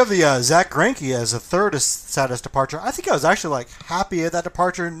 You have the Zach Greinke as a third saddest departure. I think I was actually happy at that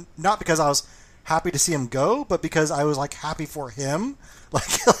departure, not because I was happy to see him go, but because I was happy for him.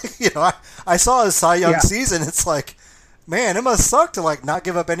 I saw his Cy Young season. It's man, it must suck to not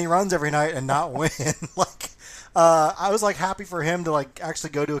give up any runs every night and not win. I was happy for him to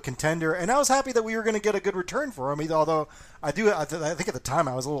actually go to a contender, and I was happy that we were going to get a good return for him. Although I think at the time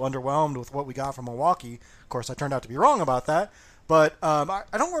I was a little underwhelmed with what we got from Milwaukee. Of course, I turned out to be wrong about that. But I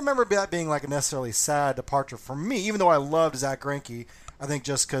don't remember that being a necessarily sad departure for me, even though I loved Zach Greinke. I think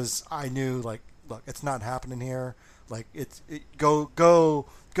just because I knew look, it's not happening here. Go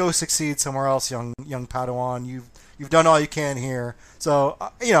succeed somewhere else, young Padawan. You've done all you can here. So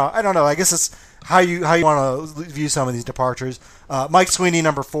I don't know. I guess it's how you want to view some of these departures. Mike Sweeney,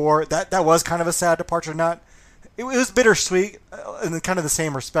 number 4. That was kind of a sad departure. It was bittersweet in kind of the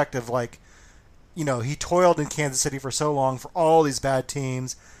same respect of he toiled in Kansas City for so long for all these bad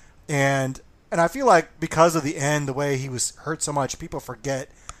teams, and I feel like because of the end, the way he was hurt so much, people forget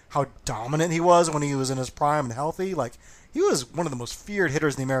how dominant he was when he was in his prime and healthy. He was one of the most feared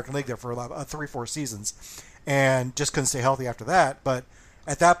hitters in the American League there for about 3-4 seasons, and just couldn't stay healthy after that. But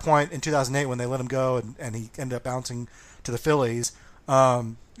at that point in 2008, when they let him go and he ended up bouncing to the Phillies,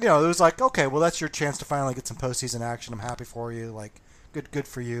 it was okay, well, that's your chance to finally get some postseason action. I'm happy for you. Good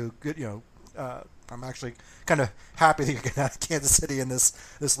for you. Good, I'm actually kind of happy that you're getting out of Kansas City in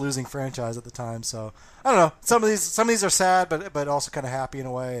this losing franchise at the time. So I don't know. Some of these are sad, but also kind of happy in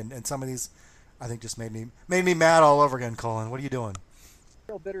a way, and some of these I think just made me mad all over again. Colin, what are you doing?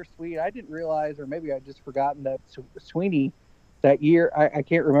 Real bittersweet. I didn't realize, or maybe I'd just forgotten that Sweeney that year. I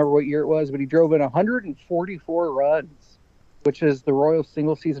can't remember what year it was, but he drove in 144 runs, which is the Royals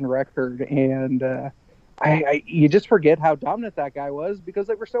single season record, and you just forget how dominant that guy was because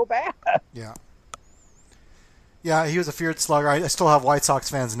they were so bad. Yeah, he was a feared slugger. I still have White Sox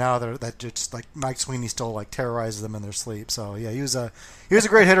fans now that just Mike Sweeney still terrorizes them in their sleep. So yeah, he was a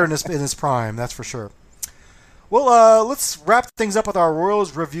great hitter in his prime, that's for sure. Well, let's wrap things up with our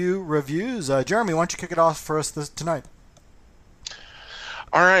Royals reviews. Jeremy, why don't you kick it off for us tonight?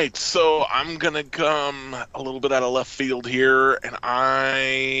 All right, so I'm gonna come a little bit out of left field here, and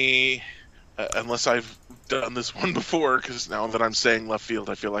I unless I've done this one before, because now that I'm saying left field,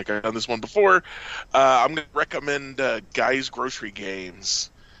 I feel like I've done this one before. I'm going to recommend Guy's Grocery Games.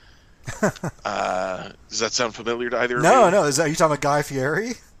 Does that sound familiar to either of you? No. Are you talking about Guy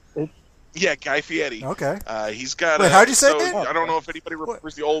Fieri? Yeah, Guy Fieri. Okay. He's got. Wait, how'd you say it? I don't know if anybody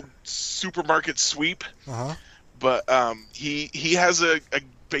remembers the old Supermarket Sweep, but he has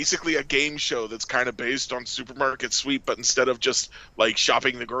basically a game show that's kind of based on Supermarket Sweep, but instead of just like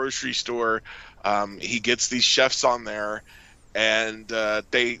shopping the grocery store, he gets these chefs on there, and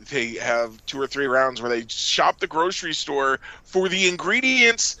they have 2 or 3 rounds where they shop the grocery store for the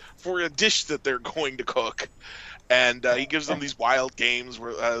ingredients for a dish that they're going to cook. And he gives them these wild games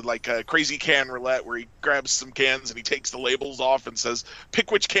where, like Crazy Can Roulette, where he grabs some cans and he takes the labels off and says,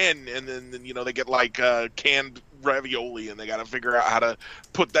 pick which can. And then they get like canned ravioli, and they got to figure out how to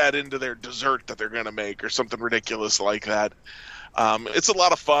put that into their dessert that they're going to make or something ridiculous like that. It's a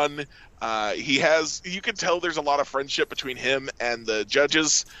lot of fun. You can tell there's a lot of friendship between him and the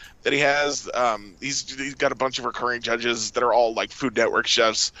judges that he has. He's got a bunch of recurring judges that are all like Food Network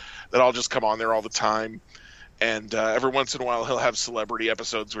chefs that all just come on there all the time. And every once in a while, he'll have celebrity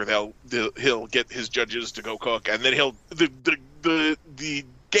episodes where he'll get his judges to go cook, and then the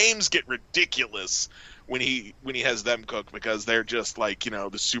games get ridiculous when he has them cook, because they're just like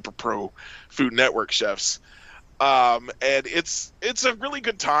the super pro Food Network chefs. And it's a really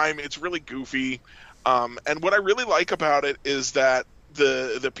good time. It's really goofy, and what I really like about it is that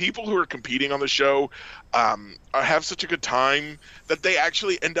the people who are competing on the show have such a good time that they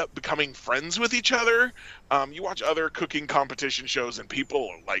actually end up becoming friends with each other. You watch other cooking competition shows and people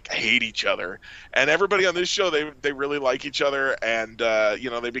like hate each other, and everybody on this show they really like each other, and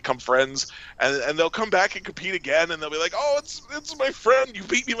they become friends, and they'll come back and compete again, and they'll be like, oh, it's my friend, you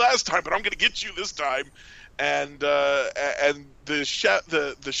beat me last time, but I'm gonna get you this time. And the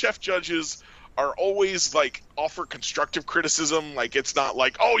chef judges are always like offer constructive criticism. Like, it's not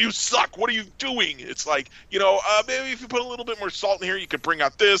like, oh, you suck, what are you doing? It's like, maybe if you put a little bit more salt in here, you could bring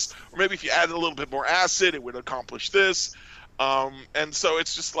out this, or maybe if you added a little bit more acid, it would accomplish this. And so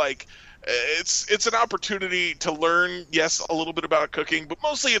it's just like, it's an opportunity to learn, yes, a little bit about cooking, but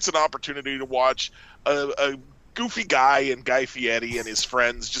mostly it's an opportunity to watch a goofy guy and Guy Fieri and his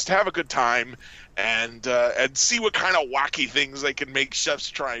friends just have a good time and see what kind of wacky things they can make chefs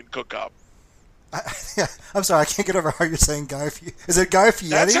try and cook up. I'm sorry, I can't get over how you're saying Guy Fieri. Is it Guy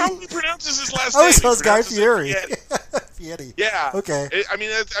Fieri? That's how he pronounces his last name. Oh, so it's Guy Fieri. Fieri. Yeah. Okay.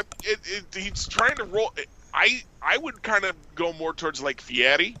 He's trying to roll. I would kind of go more towards like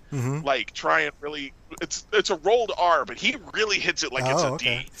Fieri, like try and really. It's a rolled R, but he really hits it like it's a D,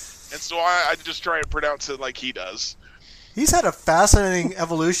 and so I just try and pronounce it like he does. He's had a fascinating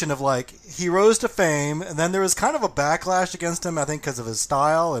evolution of like he rose to fame, and then there was kind of a backlash against him, I think, because of his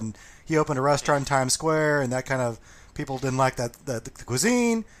style, and he opened a restaurant in Times Square, and that kind of people didn't like the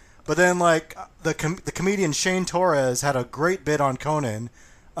cuisine. But then like the comedian Shane Torres had a great bit on Conan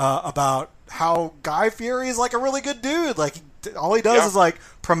about how Guy Fieri is like a really good dude. Like all he does is like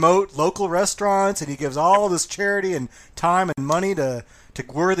promote local restaurants, and he gives all this charity and time and money to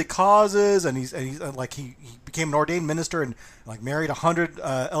worthy causes, and he's like he became an ordained minister and like married 100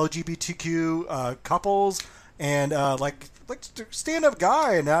 LGBTQ couples, and like stand-up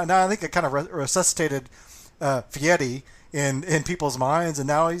guy. And now I think it kind of resuscitated Fieri in people's minds, and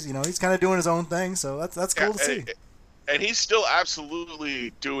now he's kind of doing his own thing. So that's cool to see. And he's still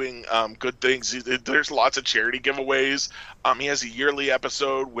absolutely doing good things. There's lots of charity giveaways. He has a yearly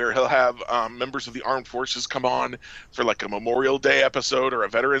episode where he'll have members of the armed forces come on for like a Memorial Day episode or a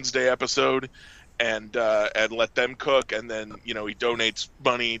Veterans Day episode, and let them cook. And then he donates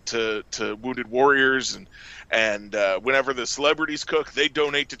money to wounded warriors, and whenever the celebrities cook, they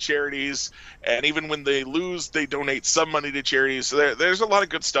donate to charities. And even when they lose, they donate some money to charities. So there's a lot of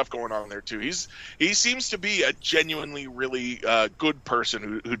good stuff going on there too. He seems to be a genuinely really good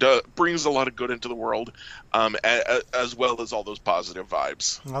person who brings a lot of good into the world, as well as all those positive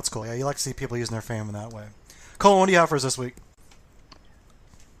vibes. Well, that's cool. Yeah, you like to see people using their fame in that way. Colin, what do you have for us this week?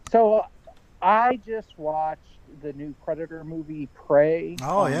 So I just watched the new Predator movie, Prey.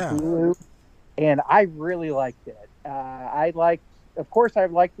 On Hulu, and I really liked it. I liked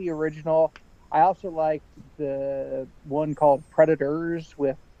the original. I also liked the one called Predators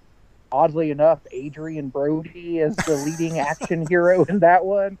with, oddly enough, Adrian Brody as the leading action hero in that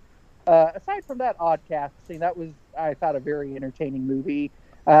one. Aside from that odd casting, that was, I thought, a very entertaining movie.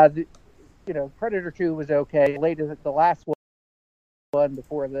 Predator 2 was okay. The last one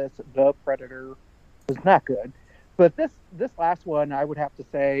before this, The Predator, was not good. But this last one, I would have to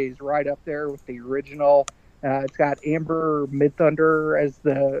say, is right up there with the original. It's got Amber Midthunder as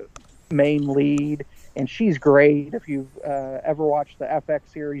the main lead, and she's great. If you've ever watched the FX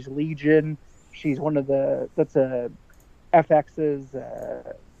series Legion, she's that's a FX's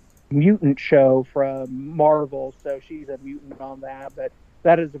mutant show from Marvel, so she's a mutant on that. But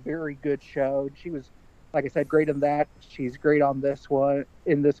that is a very good show. She was, like I said, great in that. She's great on this one,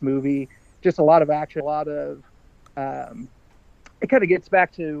 in this movie. Just a lot of action, a lot of it kind of gets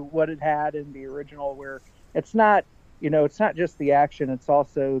back to what it had in the original, where it's not just the action, it's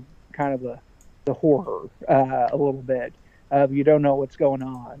also kind of the horror a little bit. You don't know what's going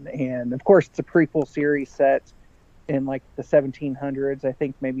on. And of course, it's a prequel series set in like the 1700s, I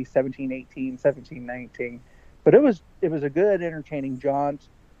think maybe 1718, 1719. But it was a good, entertaining jaunt.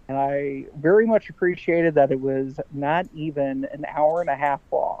 And I very much appreciated that it was not even an hour and a half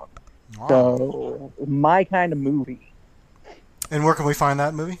long. Wow. So my kind of movie. And where can we find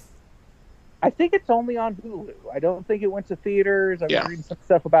that movie? I think it's only on Hulu. I don't think it went to theaters. I've been reading some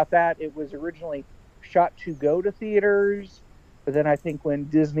stuff about that. It was originally shot to go to theaters, but then I think when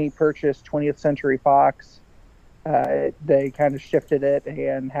Disney purchased 20th Century Fox, they kind of shifted it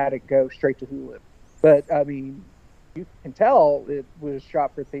and had it go straight to Hulu. But I mean, you can tell it was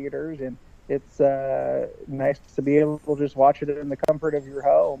shot for theaters, and it's nice to be able to just watch it in the comfort of your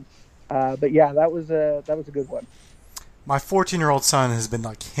home. But yeah, that was a good one. My 14-year-old son has been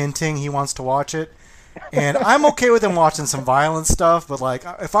like hinting he wants to watch it, and I'm okay with him watching some violent stuff. But like,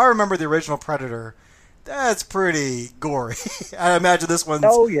 if I remember the original Predator, that's pretty gory. I imagine this one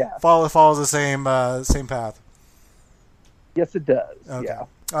follows the same path. Yes, it does. Okay. Yeah.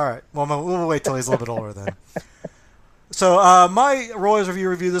 All right. Well, we'll wait till he's a little bit older then. So my Royals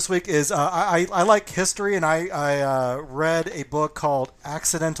review this week is I like history, and I read a book called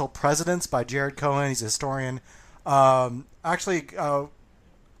Accidental Presidents by Jared Cohen. He's a historian. Actually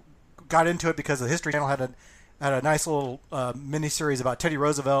got into it because the History Channel had a nice little mini series about Teddy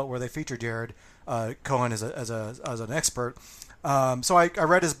Roosevelt where they featured Jared Cohen as an expert. So I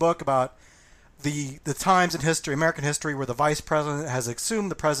read his book about the times in history, American history, where the vice president has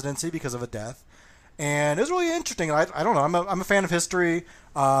assumed the presidency because of a death, and it was really interesting. I don't know. I'm a fan of history.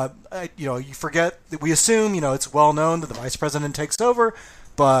 You forget that we assume it's well known that the vice president takes over.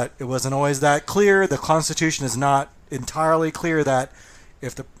 But it wasn't always that clear. The Constitution is not entirely clear that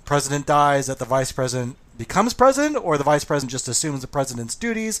if the president dies, that the vice president becomes president, or the vice president just assumes the president's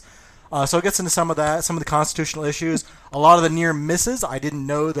duties. So it gets into some of that, some of the constitutional issues. A lot of the near misses. I didn't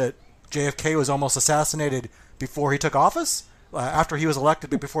know that JFK was almost assassinated before he took office, after he was elected,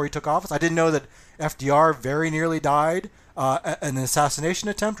 but before he took office. I didn't know that FDR very nearly died in an assassination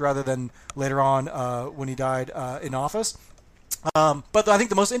attempt rather than later on when he died in office. But I think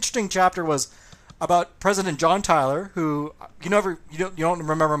the most interesting chapter was about President John Tyler, who you don't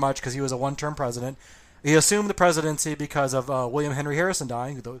remember much because he was a one-term president. He assumed the presidency because of William Henry Harrison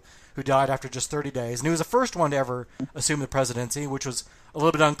dying, who died after just 30 days, and he was the first one to ever assume the presidency, which was a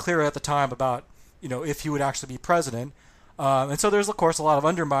little bit unclear at the time about if he would actually be president. And so there's of course a lot of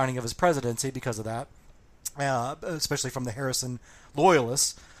undermining of his presidency because of that, especially from the Harrison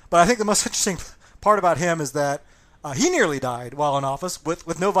loyalists. But I think the most interesting part about him is that he nearly died while in office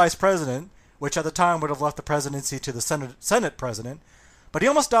with no vice president, which at the time would have left the presidency to the Senate president. But he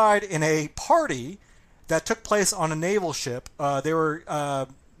almost died in a party that took place on a naval ship. They were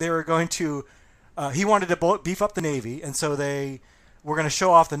going to. He wanted to beef up the Navy, and so they were going to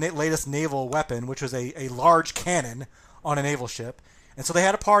show off the latest naval weapon, which was a large cannon on a naval ship. And so they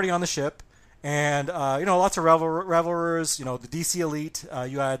had a party on the ship, and lots of revelers. The DC elite.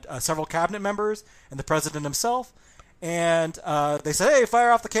 You had several cabinet members and the president himself. And they said, "Hey, fire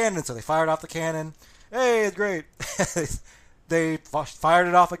off the cannon!" So they fired off the cannon. Hey, it's great. They fired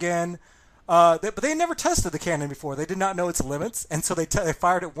it off again. But they had never tested the cannon before. They did not know its limits. And so they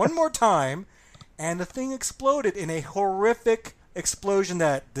fired it one more time, and the thing exploded in a horrific explosion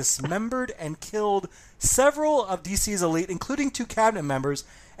that dismembered and killed several of DC's elite, including 2 cabinet members,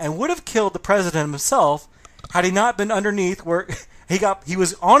 and would have killed the president himself had he not been underneath where he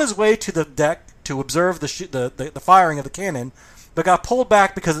was on his way to the deck to observe the firing of the cannon, but got pulled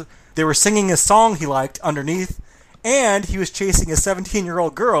back because they were singing a song he liked underneath, and he was chasing a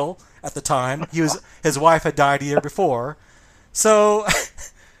 17-year-old girl at the time. His wife had died a year before, so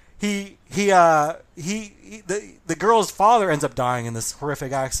the girl's father ends up dying in this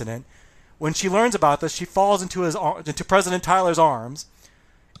horrific accident. When she learns about this, she falls into President Tyler's arms,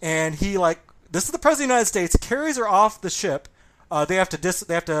 and this is the president of the United States, carries her off the ship. They have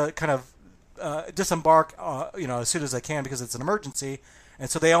to kind of disembark, as soon as they can because it's an emergency, and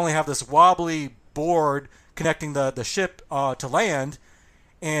so they only have this wobbly board connecting the ship to land,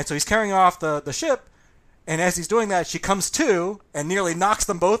 and so he's carrying off the ship, And as he's doing that, she comes to and nearly knocks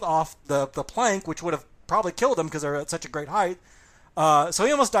them both off the plank, which would have probably killed him because they're at such a great height. So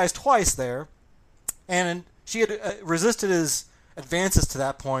he almost dies twice there. And she had resisted his advances to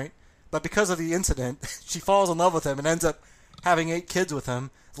that point, but because of the incident, she falls in love with him and ends up having 8 kids with him,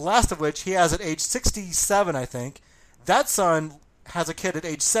 the last of which he has at age 67, I think. That son has a kid at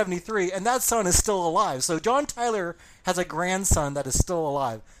age 73, and that son is still alive. So John Tyler has a grandson that is still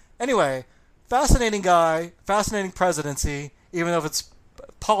alive. Anyway, fascinating guy, fascinating presidency, even though its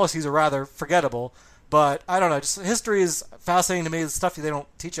policies are rather forgettable. But I don't know, just history is fascinating to me. It's stuff they don't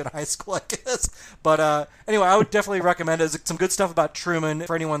teach in high school, I guess. But anyway, I would definitely recommend it. There's some good stuff about Truman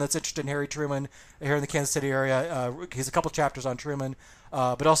for anyone that's interested in Harry Truman here in the Kansas City area. He's a couple chapters on Truman,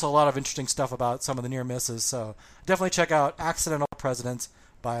 but also a lot of interesting stuff about some of the near misses. So definitely check out Accidental Presidents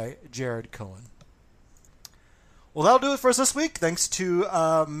by Jared Cohen. Well, that'll do it for us this week. Thanks to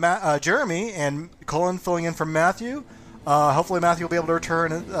Jeremy and Colin filling in for Matthew. Hopefully Matthew will be able to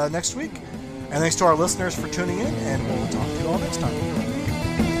return next week. And thanks to our listeners for tuning in, and we'll talk to you all next time.